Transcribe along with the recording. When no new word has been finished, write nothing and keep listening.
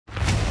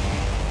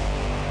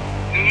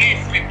need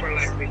people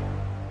like me.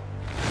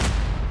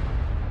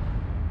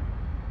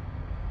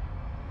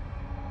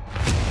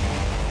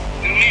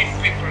 You need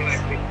people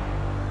like me.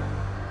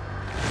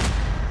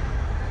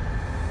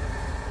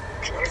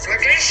 Just like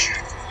this.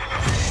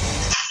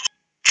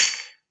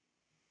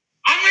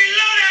 I'm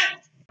reloaded!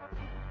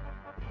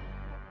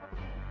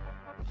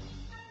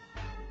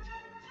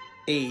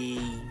 Hey,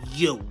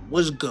 yo,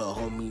 what's good,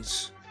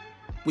 homies?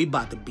 We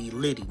about to be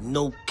litty,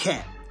 no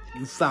cap.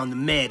 You found the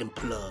Madden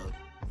plug.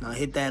 Now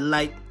hit that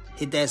like,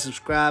 hit that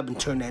subscribe, and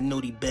turn that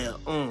noti bell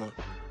on.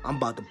 I'm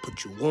about to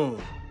put you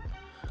on.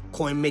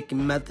 Coin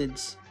making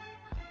methods,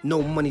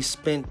 no money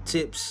spent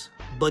tips,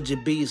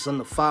 budget beats on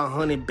the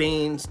 500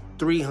 bands,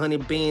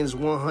 300 bands,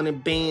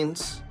 100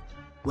 bands.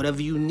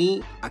 Whatever you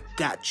need, I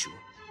got you.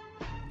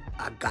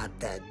 I got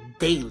that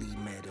daily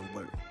Madden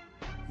work.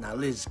 Now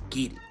let's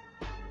get it.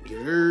 You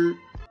heard?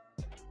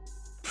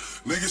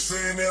 Niggas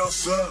saying they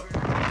outside.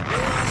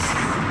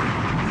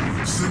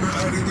 Sitting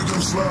out here, we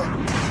gon'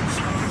 slide.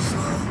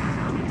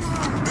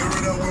 Air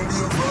it out when we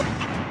arrive.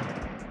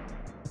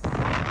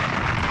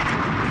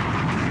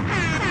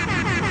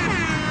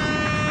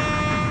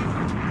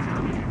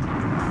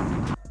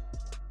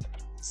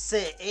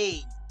 Say,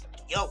 hey,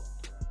 yo.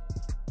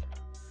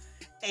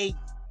 Hey,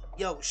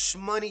 yo,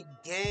 Shmoney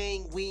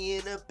gang, we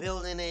in the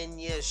building, and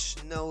you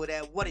know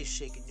that. What is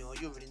shaking, y'all?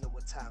 You already know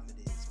what time it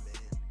is, man.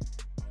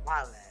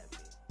 Wild at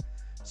me.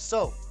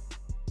 So,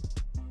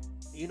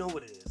 you know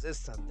what it is. It's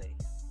Sunday.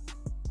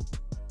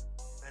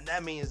 And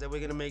that means that we're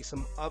going to make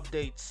some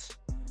updates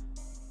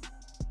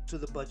to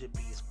the Budget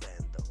Beast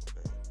band, though,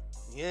 man.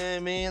 Yeah,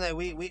 man, like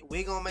we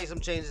going to make some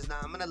changes now.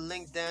 I'm going to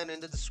link down in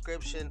the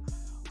description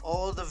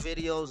all the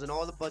videos and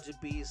all the Budget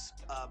Beast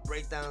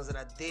breakdowns that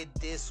I did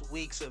this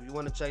week. So if you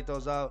want to check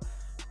those out,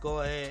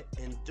 go ahead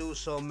and do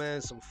so,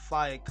 man. Some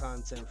fire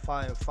content,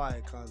 fire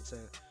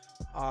content.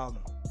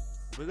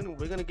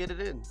 We're gonna get it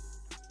in.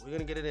 We're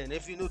gonna get it in.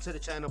 If you're new to the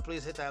channel,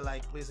 please hit that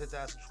like, please hit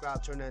that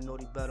subscribe, turn that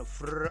noti bell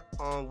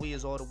on. We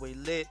is all the way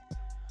lit.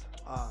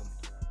 I'm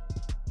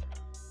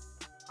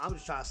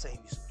just trying to save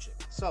you some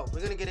chicken. So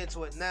we're gonna get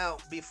into it now.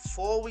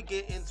 Before we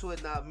get into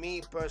it, now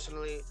me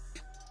personally,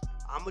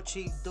 I'm a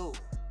cheap dude.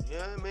 You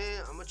know what I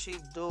mean? I'm a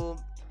cheap dude.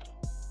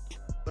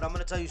 But I'm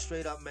gonna tell you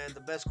straight up, man,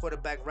 the best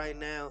quarterback right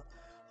now,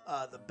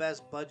 the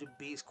best Budget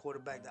Beast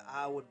quarterback that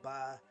I would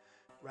buy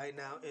right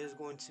now is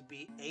going to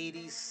be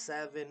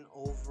 87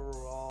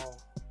 overall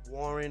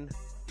Warren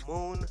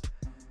Moon.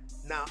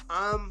 Now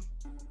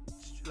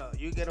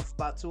you get him for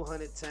about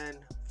 210.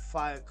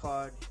 Fire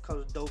card,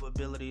 comes with dope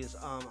abilities.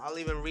 I'll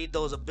even read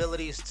those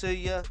abilities to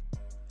you.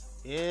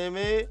 Yeah,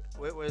 man.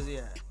 Where's he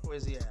at?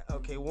 Where's he at?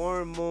 Okay,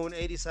 Warren Moon,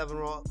 87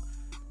 raw.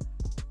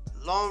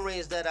 Long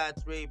range Deadeye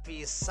 3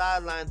 AP,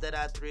 sideline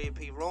Deadeye 3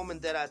 AP, Roman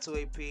Deadeye 2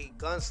 AP,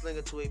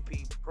 Gunslinger 2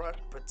 AP,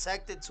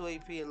 Protected 2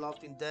 AP, and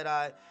Lofting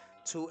Deadeye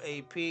 2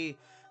 AP.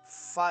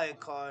 Fire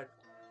card.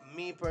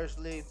 Me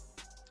personally,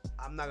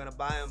 I'm not gonna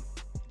buy him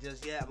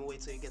just yet. I'm gonna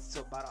wait till he gets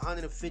to about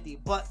 150,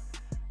 but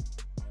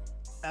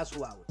that's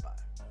who I would buy.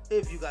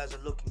 If you guys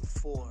are looking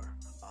for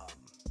a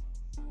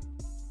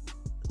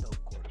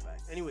dope quarterback.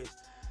 Anyways,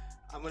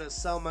 I'm going to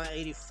sell my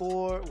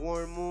 84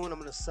 Warren Moon. I'm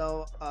going to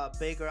sell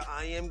Baker.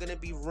 I am going to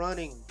be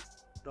running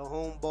the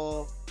home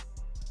ball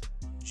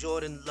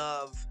Jordan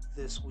Love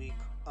this week.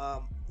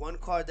 One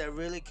card that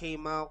really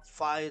came out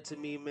fire to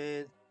me,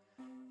 man,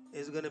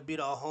 is going to be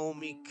the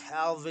homie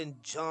Calvin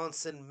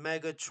Johnson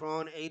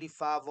Megatron,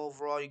 85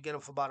 overall. You get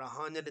him for about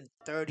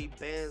 130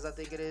 bands, I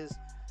think it is.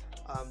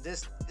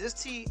 This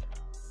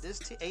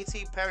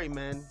AT Perry,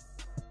 man,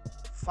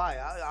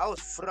 fire. I was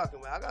fucking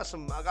with. I got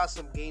some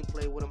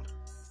gameplay with him.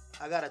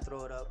 I gotta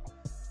throw it up.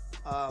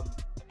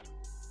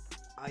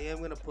 I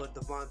am gonna put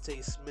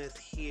Devontae Smith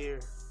here,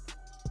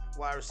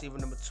 wide receiver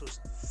number 2,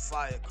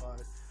 fire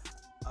card.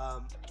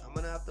 I'm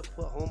gonna have to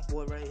put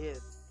homeboy right here.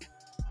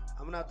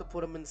 I'm gonna have to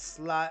put him in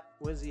slot.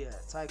 Where's he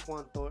at?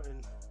 Tyquan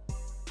Thornton.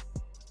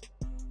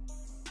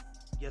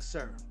 Yes,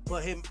 sir.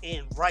 Put him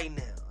in right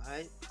now. All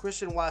right.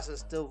 Christian Watson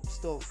still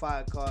a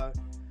fire card.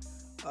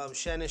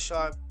 Shannon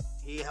Sharp,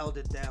 he held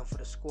it down for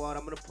the squad.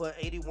 I'm gonna put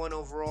 81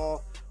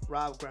 overall,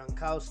 Rob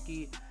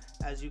Gronkowski.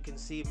 As you can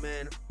see,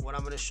 man, what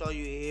I'm gonna show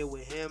you here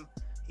with him,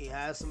 he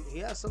has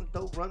some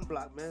dope run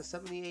block, man.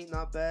 78,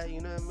 not bad.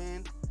 You know what I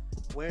mean?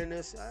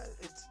 Awareness,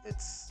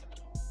 it's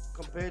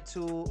compared to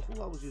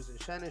who I was using,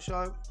 Shannon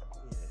Sharp.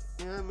 Yeah,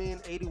 you know what I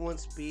mean? 81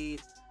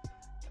 speed,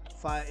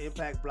 fire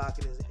impact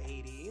blocking is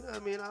 80. You know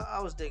what I mean?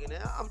 I was digging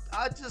it.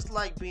 I just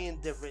like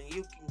being different.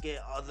 You can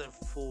get other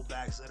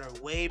fullbacks that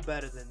are way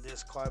better than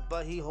this card,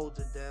 but he holds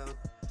it down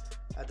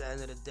at the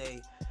end of the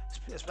day.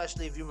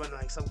 Especially if you run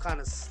like some kind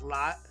of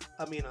slot,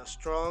 a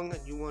strong,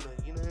 and you want to,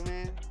 you know what I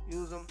mean,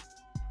 use them.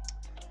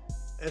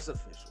 It's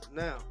official.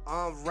 Now,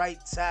 on right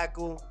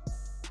tackle,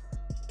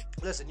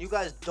 listen, you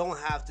guys don't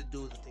have to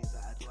do the things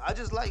that I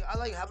do. I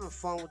like having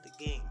fun with the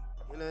game,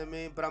 you know what I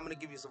mean? But I'm going to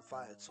give you some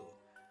fire too.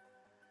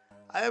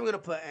 I am going to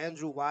put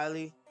Andrew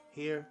Wiley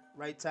here,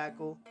 right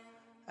tackle.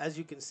 As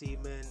you can see,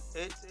 man,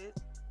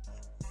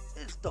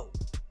 it's dope.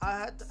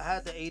 I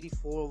had the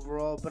 84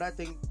 overall, but I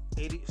think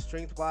 80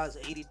 strength wise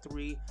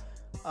 83.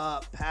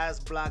 Pass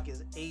block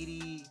is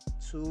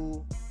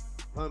 82.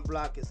 Run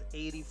block is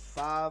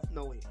 85.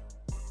 No wait.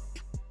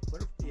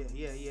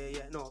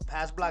 Yeah. No,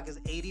 pass block is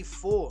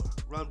 84.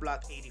 Run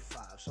block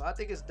 85. So I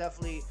think it's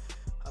definitely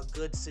a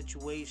good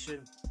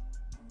situation.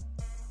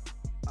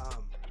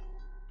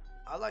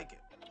 I like it.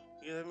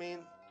 You know what I mean?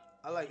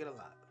 I like it a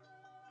lot.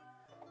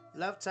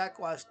 Left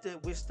tackle,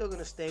 we're still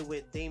gonna stay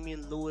with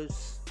Damian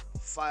Lewis,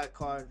 fire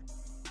card.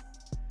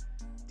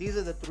 These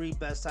are the three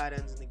best tight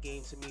ends in the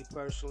game to me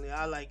personally.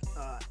 I like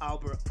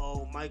Albert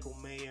O, Michael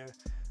Mayer.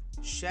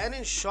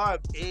 Shannon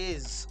Sharp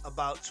is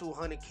about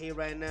 200K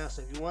right now,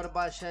 so if you want to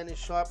buy Shannon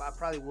Sharp, I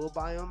probably will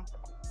buy him.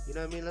 You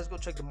know what I mean? Let's go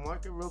check the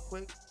market real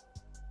quick.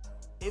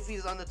 If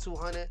he's under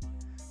 200,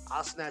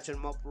 I'll snatch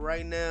him up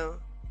right now.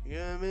 You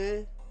know what I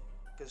mean?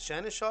 Because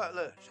Shannon Sharp,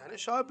 look, Shannon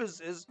Sharp is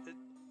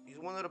he's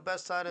one of the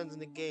best tight ends in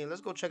the game.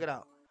 Let's go check it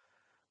out.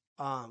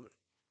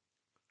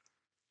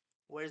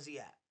 Where's he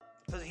at?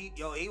 Because he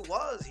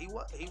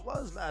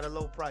was at a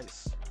low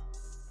price.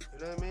 You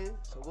know what I mean?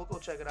 So we'll go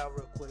check it out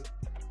real quick.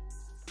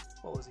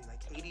 What was he,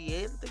 like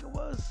 88? I think it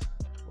was.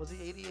 Was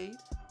he 88?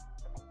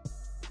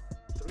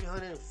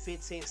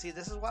 315. See,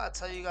 this is why I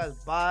tell you guys,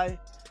 buy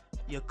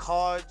your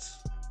cards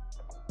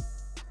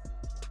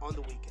on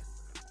the weekend.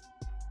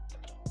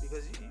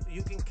 Because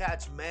you can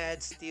catch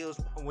mad steals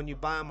when you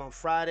buy them on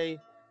Friday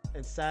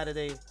and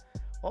Saturday.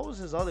 What was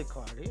his other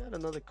card? He had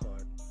another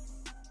card.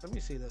 Let me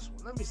see this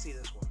one.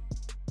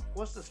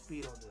 What's the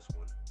speed on this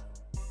one?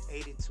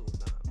 82.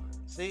 Nah,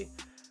 man. See?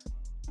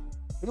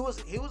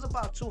 He was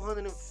about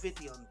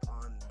 250 on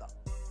the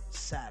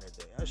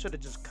Saturday. I should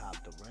have just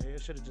copped him, right?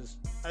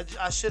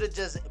 I should have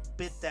just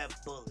bit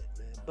that bullet,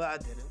 man. But I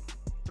didn't.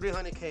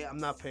 300K, I'm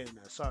not paying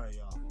that. Sorry,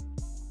 y'all.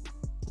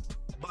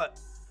 But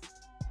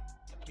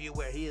be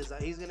aware, he's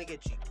gonna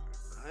get cheaper.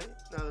 Alright?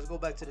 Now let's go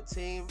back to the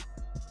team.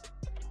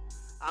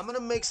 I'm gonna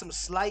make some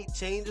slight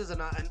changes,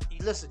 and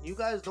listen, you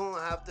guys don't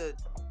have to.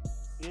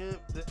 Yeah,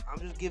 I'm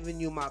just giving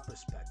you my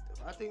perspective.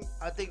 I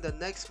think the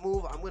next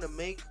move I'm gonna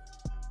make.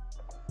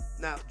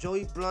 Now,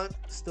 Joey Blunt,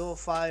 still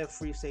fire,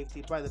 free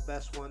safety, probably the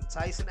best one.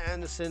 Tyson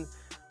Anderson,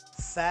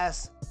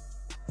 fast.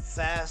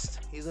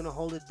 He's gonna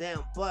hold it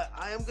down, but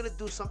I am gonna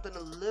do something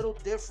a little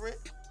different.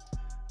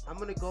 I'm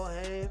gonna go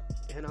ahead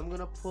and I'm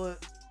gonna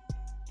put.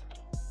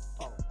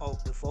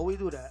 Before we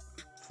do that,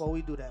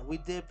 we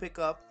did pick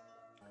up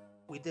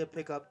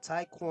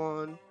Tyreek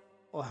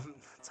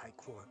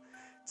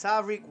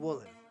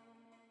Woolen,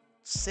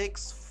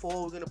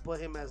 6'4". We're gonna put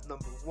him as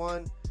number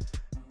 1.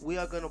 We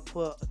are gonna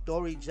put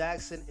Dory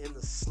Jackson in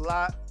the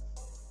slot.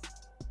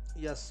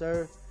 Yes,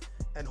 sir.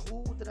 And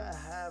who did I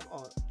have?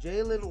 Oh,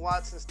 Jalen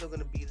Watson's still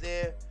gonna be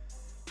there.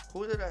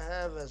 Who did I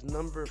have as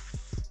number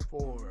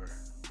 4?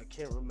 I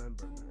can't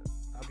remember, man.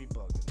 I'll be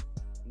bugging.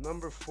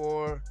 Number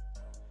 4.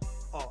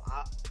 Oh,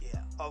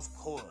 yeah, of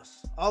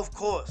course,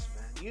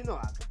 man. You know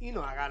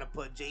I gotta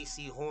put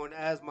J.C. Horn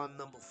as my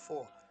number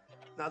 4.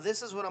 Now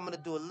this is what I'm gonna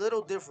do a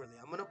little differently.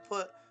 I'm gonna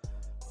put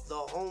the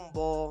home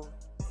ball,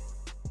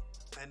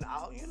 and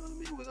you know what I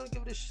mean. We're gonna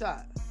give it a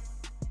shot.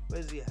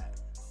 Where's he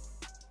at?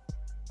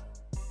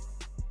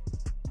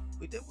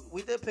 We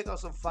did pick up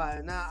some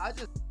fire. Now I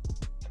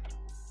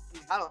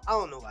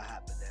don't know what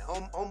happened there.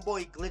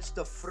 Homeboy glitched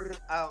the fruit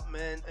out,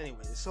 man.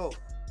 Anyway, so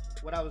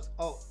what I was.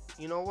 Oh,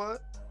 you know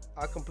what?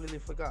 I completely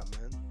forgot,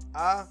 man.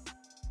 I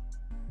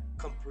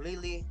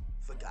completely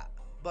forgot.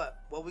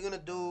 But what we're gonna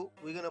do,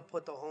 we're gonna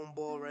put the home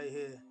ball right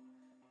here.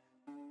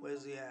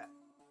 Where's he at?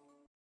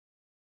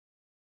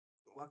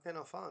 Why can't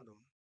I find him?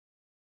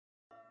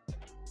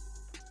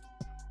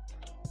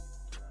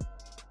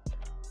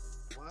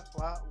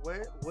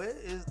 Where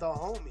is the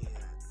homie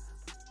at?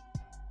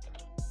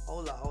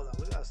 Hold on.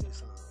 We gotta see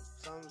something.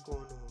 Something's going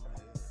on right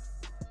here.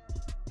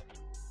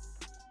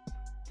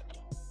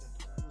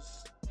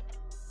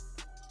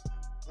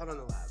 I don't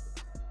know what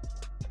happened.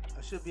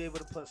 I should be able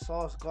to put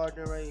Sauce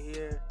Gardner right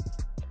here.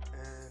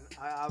 And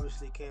I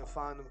obviously can't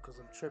find him because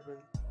I'm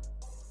tripping.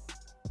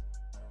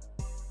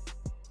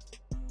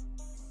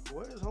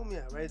 Where is homie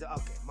at? Right there.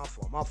 Okay, my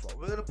fault.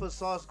 We're gonna put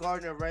Sauce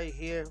Gardner right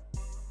here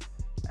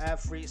at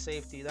free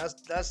safety.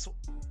 That's.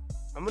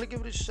 I'm gonna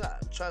give it a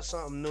shot. Try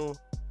something new.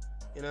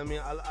 You know what I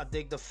mean? I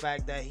dig the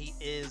fact that he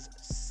is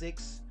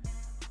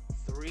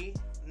 6'3".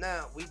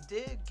 Now we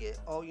did get.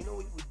 Oh, you know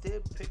we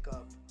did pick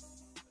up.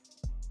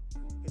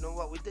 You know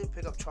what? We did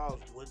pick up Charles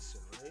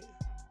Woodson, right?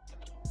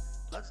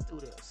 Let's do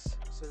this.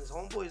 Since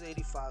homeboy is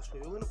 85, so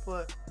we're gonna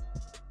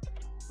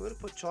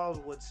put Charles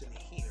Woodson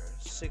here,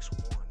 6'1".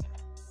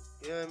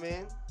 You know what I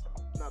mean?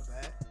 Not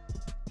bad.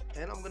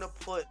 And I'm gonna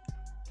put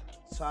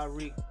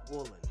Tyreek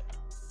Woolen.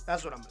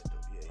 That's what I'm gonna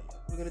do. Yeah.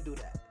 We're gonna do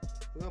that.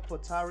 We're gonna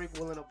put Tyreek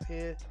Woolen up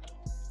here.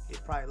 He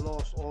probably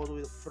lost all the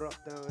way the front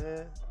down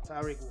here.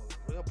 Tyreek Woolen.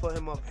 We're gonna put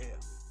him up here.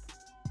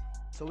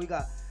 So we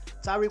got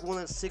Tyreek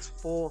Woolen,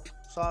 6'4".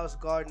 Sauce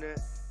Gardner,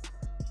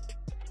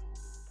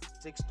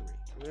 6'3".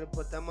 We're gonna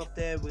put them up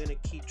there. We're gonna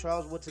keep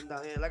Charles Woodson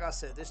down here. Like I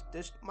said,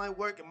 this might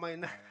work. It might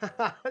not. You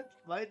know what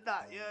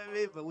I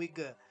mean? But we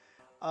good.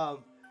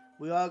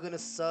 We are gonna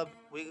sub.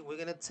 We're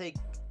gonna take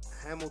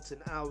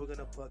Hamilton out. We're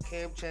gonna put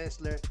Cam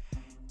Chancellor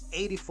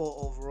 84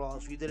 overall.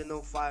 If you didn't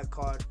know, 5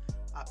 card.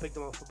 I picked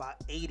him up for about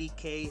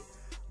 80K.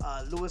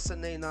 Louis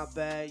Sané, not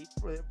bad.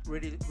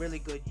 Really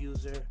good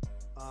user.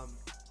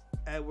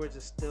 Edwards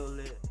is still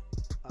lit.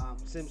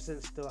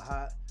 Simpson's still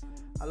hot.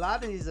 A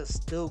lot of these are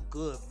still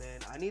good, man.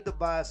 I need to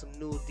buy some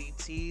new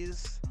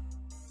DTs.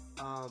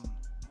 I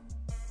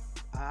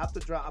have to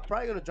drop. I'm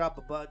probably gonna drop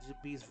a Budget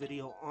Beast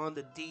video on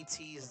the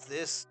DTs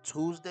this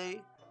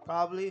Tuesday,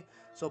 probably.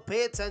 So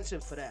pay attention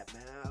for that,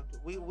 man.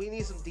 We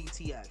need some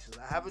DT actions.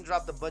 I haven't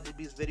dropped the Budget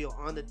Beast video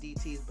on the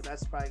DTs, but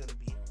that's probably gonna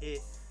be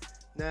it.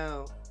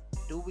 Now,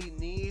 do we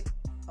need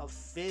a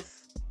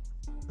fifth?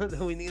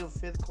 Do we need a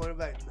fifth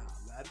cornerback? Nah,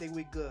 man, I think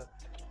we good.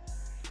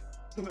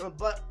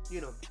 But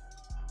you know,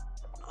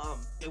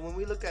 and when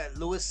we look at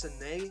Louis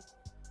Sané,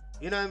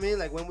 you know what I mean?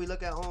 Like when we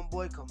look at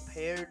homeboy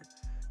compared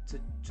to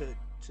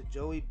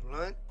Joey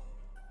Blunt,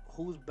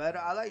 who's better?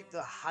 I like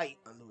the height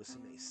on Louis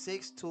Sané.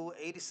 6'2",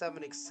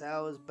 87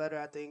 XL is better,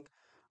 I think,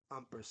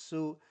 on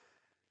pursuit.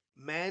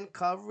 Man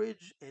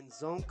coverage and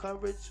zone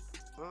coverage.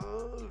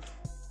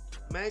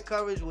 Man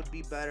coverage would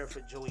be better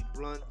for Joey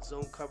Blunt.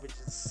 Zone coverage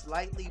is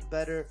slightly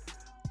better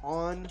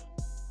on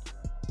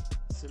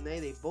Sané.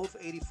 They both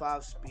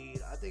 85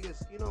 speed. I think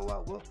it's, you know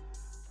what,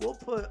 we'll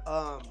put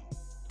homeboy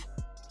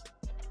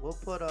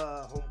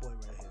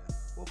right here.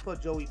 We'll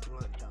put Joey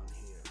Blunt down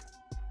here.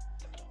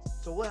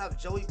 So we'll have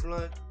Joey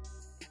Blunt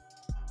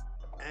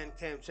and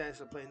Cam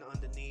Chancellor playing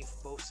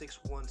underneath, both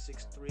 6'1",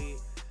 6'3".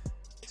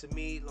 To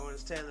me,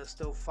 Lawrence Taylor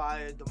still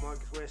fired.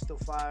 DeMarcus Ware still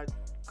fired.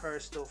 Kerr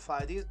still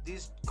fired.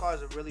 These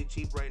cars are really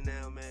cheap right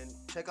now, man.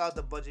 Check out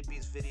the Budget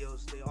Beast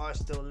videos. They are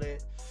still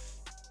lit,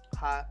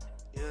 hot.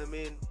 You know what I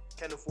mean?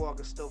 Kenneth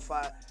Walker still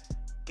fired.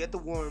 Get the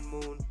Warren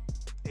Moon,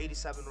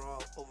 87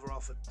 overall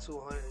for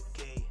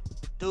 200K.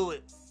 Do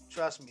it.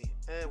 Trust me.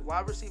 And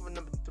wide receiver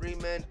number 3,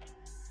 man.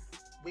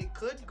 We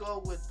could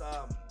go with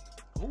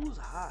who's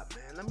hot,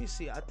 man. Let me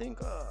see. I think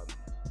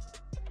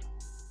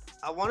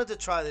I wanted to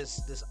try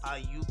this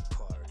Ayuk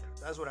card.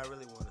 That's what I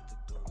really wanted to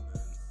do,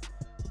 man.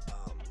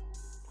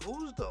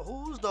 Who's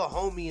the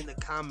homie in the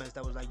comments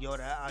that was like, yo,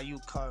 that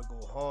Ayuk card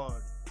go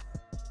hard?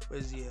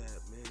 Where's he at,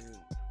 man?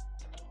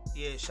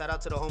 Yeah, shout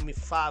out to the homie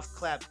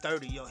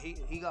 5clap30. Yo,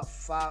 he got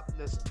 5.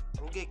 Listen,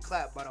 don't get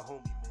clapped by the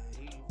homie,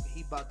 man.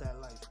 He about that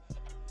life.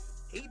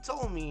 He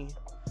told me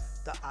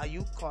the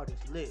Ayuk card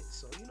is lit.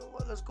 So you know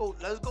what? Let's go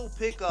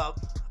pick up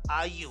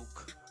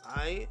Ayuk.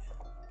 Alright?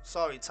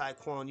 Sorry,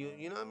 Taekwon.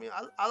 You know what I mean?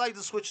 I like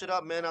to switch it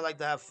up, man. I like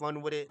to have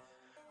fun with it.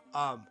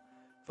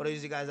 For those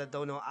of you guys that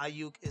don't know,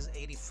 Ayuk is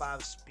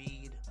 85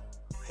 speed.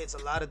 Hits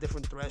a lot of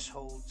different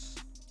thresholds.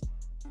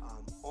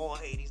 All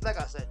 80s. Like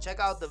I said, check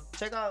out the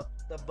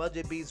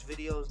Budget Beast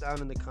videos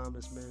down in the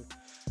comments, man.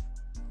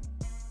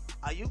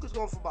 Ayuk is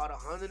going for about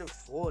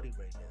 140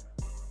 right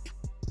now.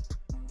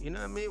 You know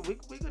what I mean?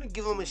 We're gonna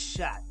give him a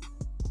shot.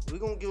 We're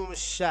gonna give him a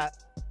shot.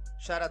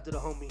 Shout out to the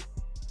homie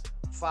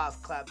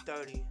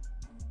 5clap30.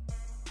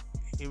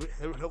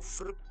 He'll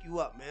flip you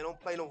up, man. Don't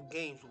play no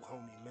games with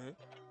homie, man.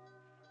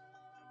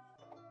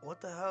 What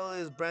the hell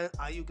is Brand?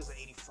 Ayuk is an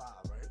 85,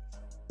 right?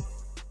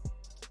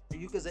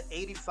 Ayuk is an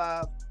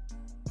 85.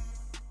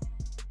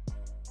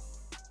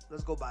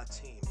 Let's go by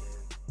team,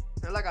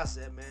 man. And like I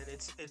said, man,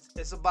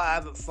 it's about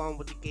having fun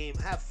with the game.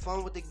 Have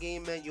fun with the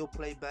game, man. You'll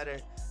play better.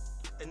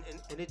 And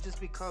it just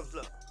becomes,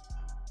 look,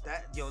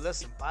 that, yo,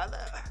 listen, buy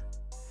that.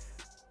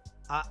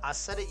 I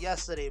said it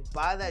yesterday.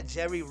 Buy that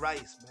Jerry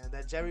Rice, man.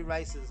 That Jerry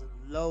Rice is a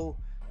low,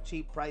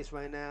 cheap price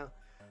right now.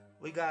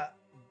 We got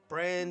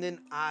Brandon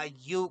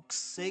Ayuk,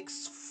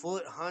 6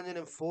 foot,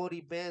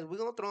 140 bands. We're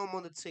going to throw him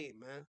on the team,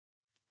 man.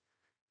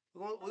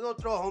 We're gonna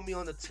throw a homie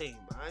on the team,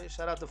 alright?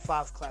 Shout out to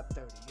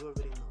 5clap30. You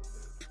already know,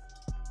 man.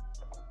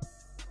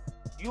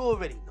 You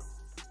already know.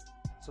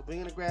 So we're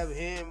gonna grab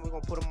him. We're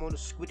gonna put him on the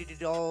squiddy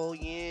doll,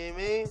 yeah,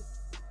 man.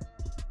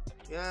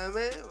 You know what I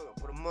mean? We're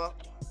gonna put him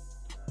up.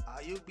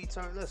 Ayuk be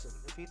turned. Listen,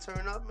 if he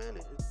turn up, man,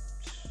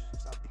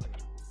 stop playing.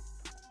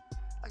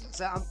 Like I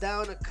said, I'm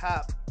down to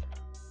cop.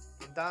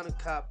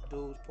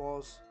 Dudes.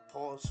 Pause.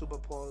 Super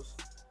pause.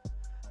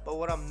 But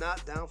what I'm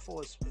not down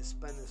for is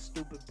spending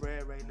stupid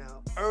bread right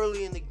now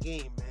early in the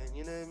game, man.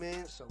 You know what I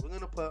mean? So we're going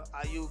to put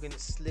Ayuk and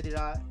slit it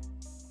out.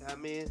 You know what I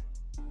mean?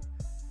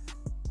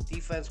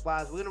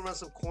 Defense-wise, we're going to run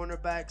some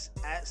cornerbacks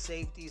at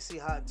safety, see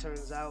how it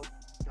turns out.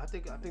 I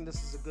think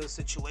this is a good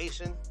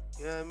situation.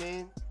 You know what I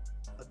mean?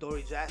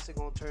 Adoree Jackson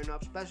going to turn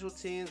up. Special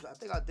teams, I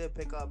think I did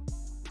pick up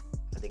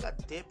a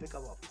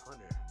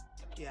punter.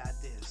 Yeah, I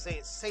did.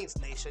 Saints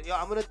Nation. Yo,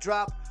 I'm going to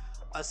drop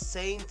a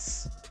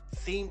Saints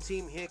theme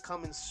team here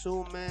coming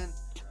soon, man.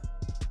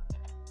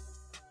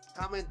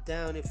 Comment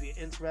down if you're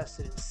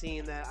interested in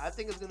seeing that. I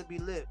think it's gonna be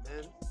lit,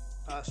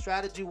 man.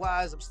 Strategy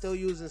wise, I'm still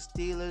using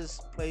Steelers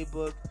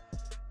playbook,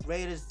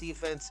 Raiders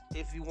defense.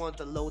 If you want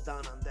the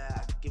lowdown on that,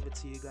 I can give it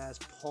to you guys.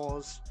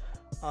 Pause.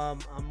 I'm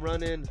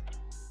running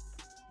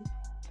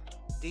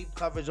deep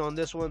coverage on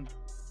this one,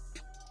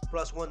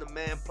 +1 to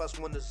man,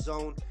 +1 to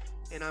zone,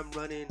 and I'm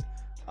running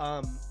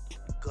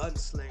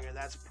Gunslinger.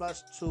 That's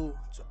 +2 to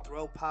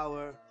throw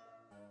power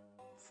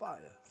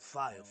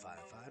Fire.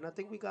 And I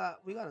think we got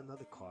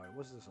another card.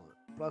 What's this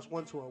one?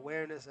 +1 to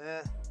awareness.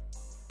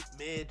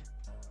 Mid.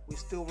 We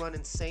still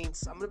running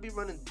Saints. I'm gonna be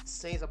running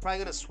Saints. I'm probably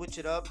gonna switch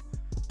it up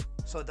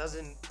so it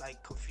doesn't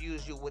like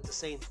confuse you with the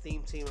same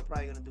theme team. I'm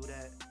probably gonna do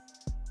that.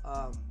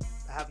 I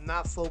have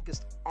not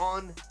focused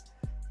on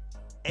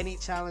any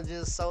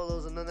challenges,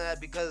 solos, and none of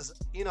that because,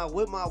 you know,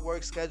 with my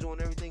work schedule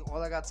and everything,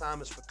 all I got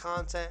time is for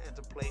content and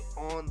to play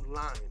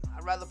online.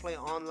 I'd rather play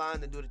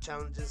online than do the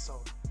challenges,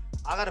 so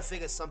I gotta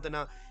figure something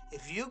out.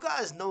 If you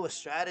guys know a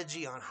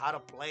strategy on how to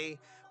play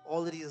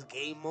all of these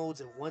game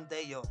modes in one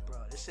day, yo, bro,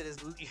 this shit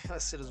is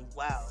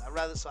wild. I'd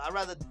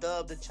rather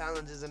dub the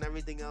challenges and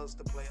everything else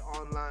to play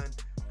online,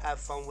 have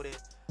fun with it.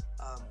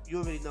 You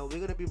already know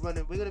we're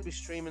gonna be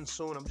streaming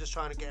soon. I'm just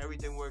trying to get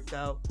everything worked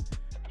out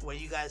where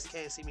you guys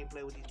can't see me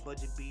play with these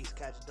budget beasts,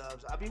 catch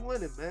dubs. I be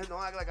winning, man.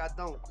 Don't act like I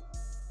don't.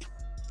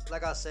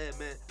 Like I said,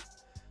 man,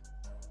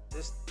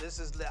 this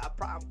is lit. I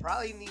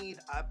probably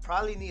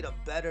need a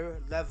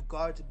better left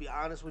guard, to be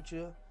honest with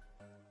you.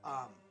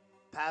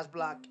 Pass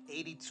block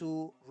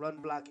 82,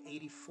 run block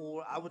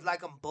 84. I would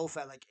like them both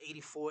at like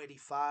 84,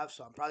 85.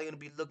 So I'm probably gonna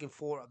be looking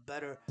for a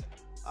better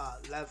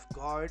left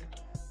guard,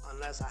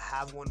 unless I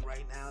have one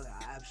right now that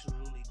I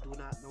absolutely do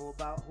not know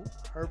about. Who?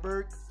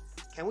 Herberg.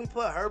 Can we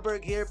put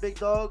Herberg here, big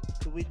dog?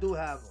 Because we do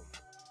have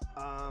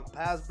him.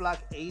 Pass block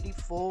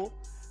 84,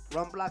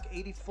 run block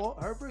 84.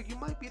 Herberg, you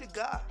might be the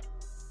guy.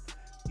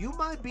 You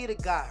might be the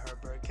guy,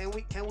 Herberg.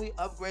 Can we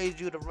upgrade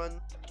you to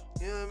run?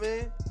 You know what I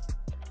mean?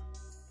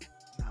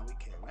 Now we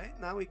can't,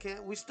 right? Now we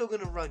can't. We still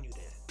gonna run you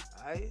there,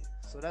 all right?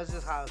 So that's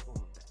just how it's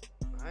going,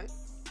 all right?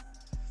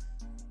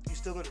 You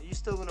still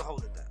gonna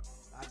hold it down.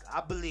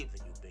 I believe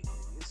in you, big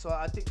homie. So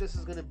I think this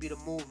is gonna be the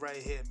move right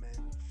here,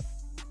 man.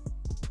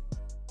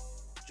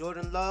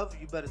 Jordan Love,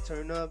 you better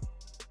turn up.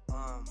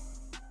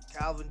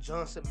 Calvin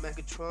Johnson,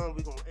 Megatron,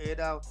 we gonna air it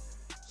out.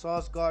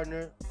 Sauce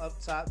Gardner up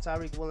top,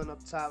 Tyreek Woolen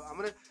up top.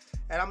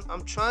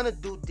 I'm trying to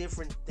do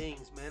different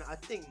things, man. I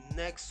think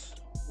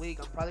next week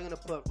I'm probably gonna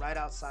put right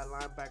outside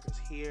linebackers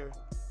here.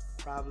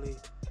 Probably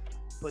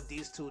put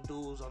these two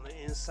dudes on the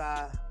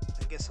inside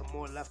and get some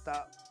more left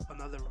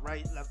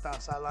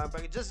outside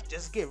linebacker.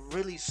 Just get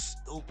really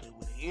stupid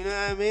with it. You know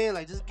what I mean?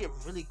 Like just get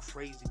really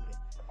crazy with it.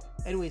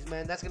 Anyways,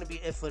 man, that's going to be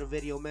it for the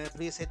video, man.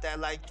 Please hit that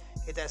like,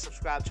 hit that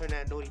subscribe, turn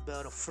that noti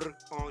bell to frick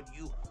on.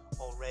 You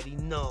already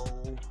know.